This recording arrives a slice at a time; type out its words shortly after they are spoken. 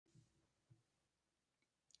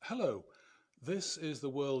Hello, this is the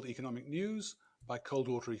World Economic News by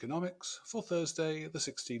Coldwater Economics for Thursday, the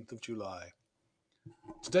 16th of July.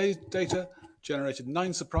 Today's data generated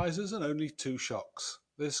 9 surprises and only 2 shocks.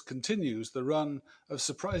 This continues the run of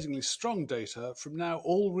surprisingly strong data from now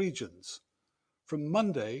all regions. From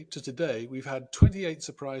Monday to today, we've had 28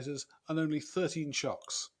 surprises and only 13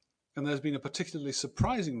 shocks. And there's been a particularly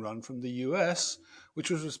surprising run from the US, which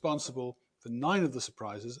was responsible for 9 of the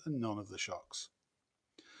surprises and none of the shocks.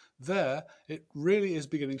 There, it really is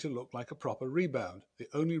beginning to look like a proper rebound, the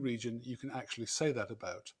only region you can actually say that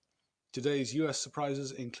about. Today's US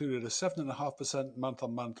surprises included a 7.5%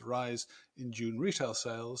 month-on-month rise in June retail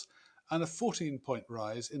sales and a 14-point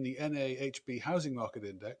rise in the NAHB Housing Market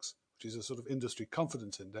Index, which is a sort of industry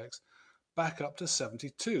confidence index, back up to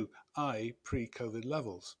 72, i.e. pre-COVID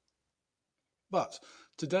levels. But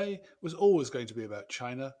today was always going to be about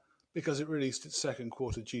China because it released its second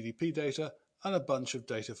quarter GDP data and a bunch of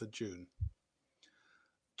data for June.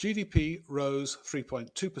 GDP rose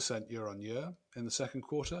 3.2% year on year in the second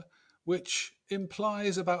quarter, which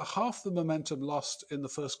implies about half the momentum lost in the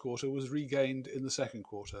first quarter was regained in the second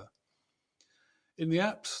quarter. In the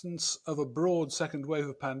absence of a broad second wave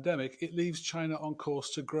of pandemic, it leaves China on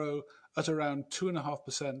course to grow at around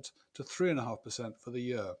 2.5% to 3.5% for the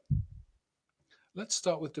year. Let's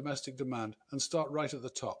start with domestic demand and start right at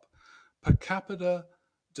the top. Per capita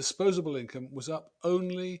disposable income was up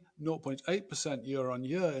only 0.8% year on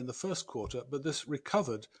year in the first quarter, but this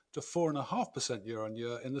recovered to 4.5% year on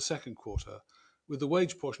year in the second quarter, with the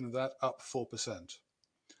wage portion of that up 4%.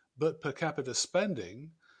 But per capita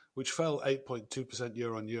spending, which fell 8.2%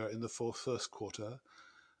 year on year in the first quarter,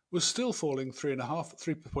 was still falling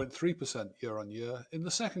 3.3% year on year in the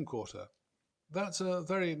second quarter. That's a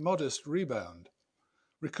very modest rebound,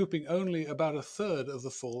 recouping only about a third of the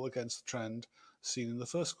fall against the trend seen in the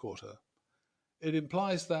first quarter. It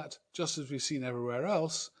implies that, just as we've seen everywhere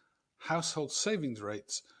else, household savings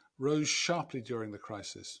rates rose sharply during the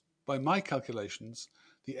crisis. By my calculations,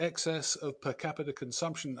 the excess of per capita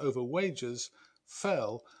consumption over wages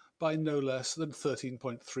fell by no less than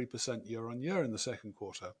 13.3% year on year in the second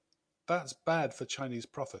quarter. That's bad for Chinese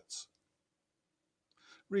profits.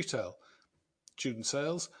 Retail. June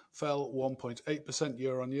sales fell 1.8%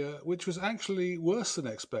 year on year, which was actually worse than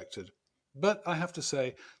expected. But I have to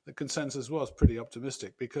say that consensus was pretty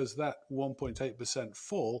optimistic because that 1.8%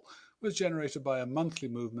 fall was generated by a monthly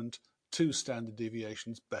movement 2 standard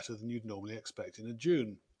deviations better than you'd normally expect in a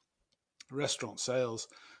June. Restaurant sales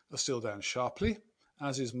are still down sharply,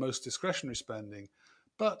 as is most discretionary spending,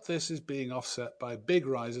 but this is being offset by big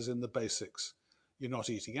rises in the basics. You're not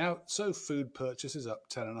eating out, so food purchase is up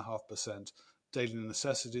 10.5%. Daily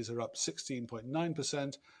necessities are up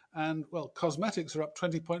 16.9%, and, well, cosmetics are up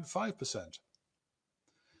 20.5%.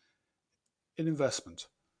 In investment,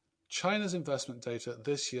 China's investment data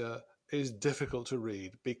this year is difficult to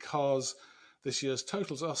read because this year's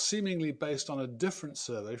totals are seemingly based on a different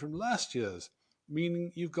survey from last year's,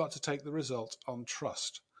 meaning you've got to take the results on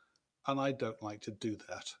trust. And I don't like to do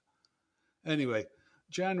that. Anyway,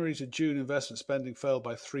 January to June investment spending fell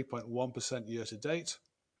by 3.1% year to date,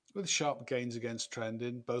 with sharp gains against trend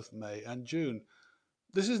in both May and June.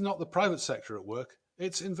 This is not the private sector at work.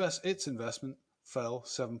 Its investment fell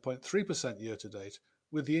 7.3% year to date,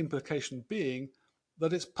 with the implication being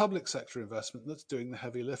that it's public sector investment that's doing the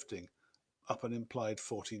heavy lifting, up an implied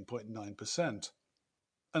 14.9%.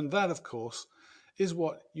 And that, of course, is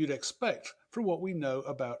what you'd expect from what we know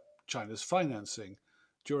about China's financing.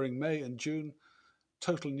 During May and June,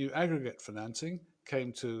 total new aggregate financing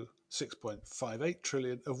came to 6.58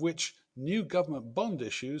 trillion, of which new government bond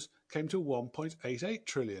issues came to 1.88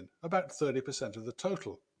 trillion, about 30% of the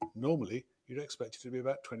total. Normally, you'd expect it to be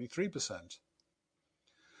about 23%.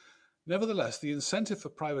 Nevertheless, the incentive for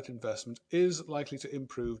private investment is likely to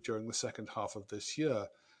improve during the second half of this year,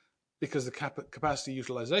 because the capacity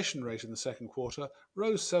utilization rate in the second quarter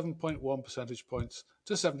rose 7.1 percentage points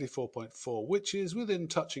to 74.4, which is within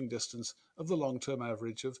touching distance of the long-term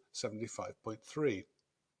average of 75.3.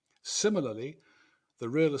 Similarly, the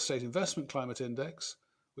Real Estate Investment Climate Index,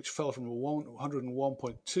 which fell from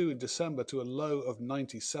 101.2 in December to a low of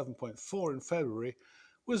 97.4 in February,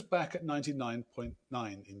 was back at 99.9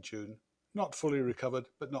 in June. Not fully recovered,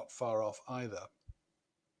 but not far off either.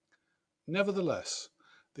 Nevertheless,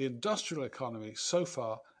 the industrial economy so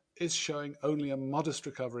far is showing only a modest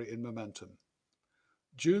recovery in momentum.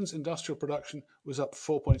 June's industrial production was up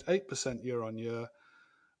 4.8% year on year,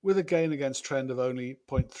 with a gain against trend of only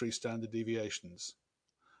 0.3 standard deviations.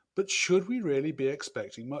 But should we really be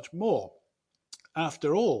expecting much more?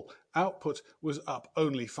 After all, output was up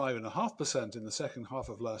only 5.5% in the second half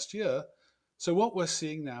of last year, So what we're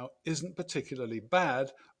seeing now isn't particularly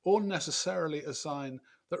bad or necessarily a sign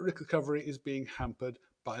that recovery is being hampered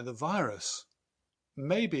by the virus.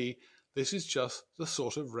 Maybe this is just the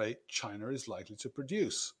sort of rate China is likely to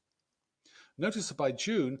produce. Notice that by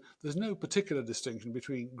June, there's no particular distinction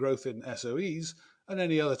between growth in SOEs and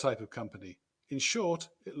any other type of company. In short,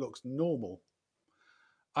 it looks normal.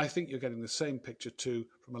 I think you're getting the same picture too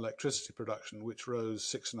from electricity production, which rose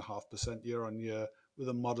 6.5% year on year with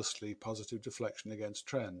a modestly positive deflection against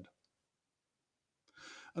trend.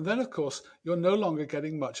 And then, of course, you're no longer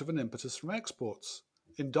getting much of an impetus from exports.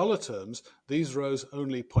 In dollar terms, these rose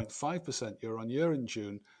only 0.5% year on year in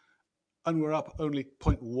June, and were up only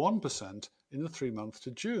 0.1% in the 3 months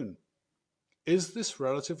to June. Is this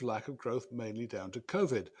relative lack of growth mainly down to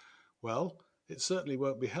COVID? Well, it certainly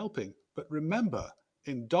won't be helping, but remember,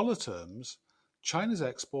 in dollar terms, China's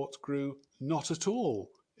exports grew not at all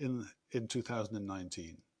in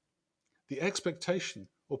 2019. The expectation,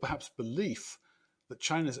 or perhaps belief, that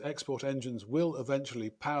China's export engines will eventually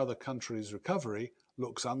power the country's recovery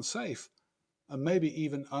looks unsafe, and maybe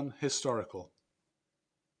even unhistorical.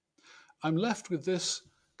 I'm left with this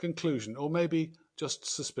conclusion, or maybe just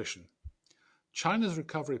suspicion. China's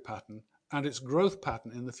recovery pattern and its growth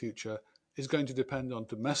pattern in the future is going to depend on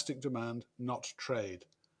domestic demand, not trade.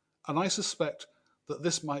 And I suspect that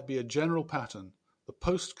this might be a general pattern. The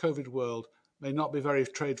post-COVID world may not be very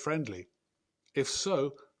trade-friendly. If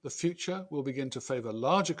so, the future will begin to favour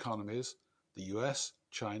large economies, the US,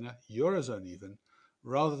 China, Eurozone even,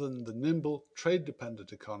 rather than the nimble,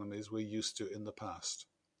 trade-dependent economies we're used to in the past.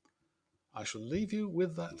 I shall leave you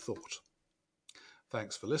with that thought.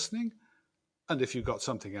 Thanks for listening, and if you got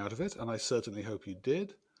something out of it, and I certainly hope you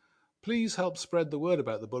did, please help spread the word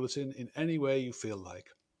about the Bulletin in any way you feel like.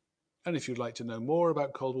 And if you'd like to know more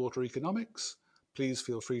about Coldwater Economics, please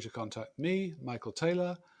feel free to contact me, Michael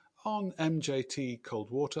Taylor, on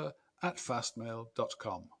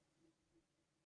mjtcoldwater@fastmail.com.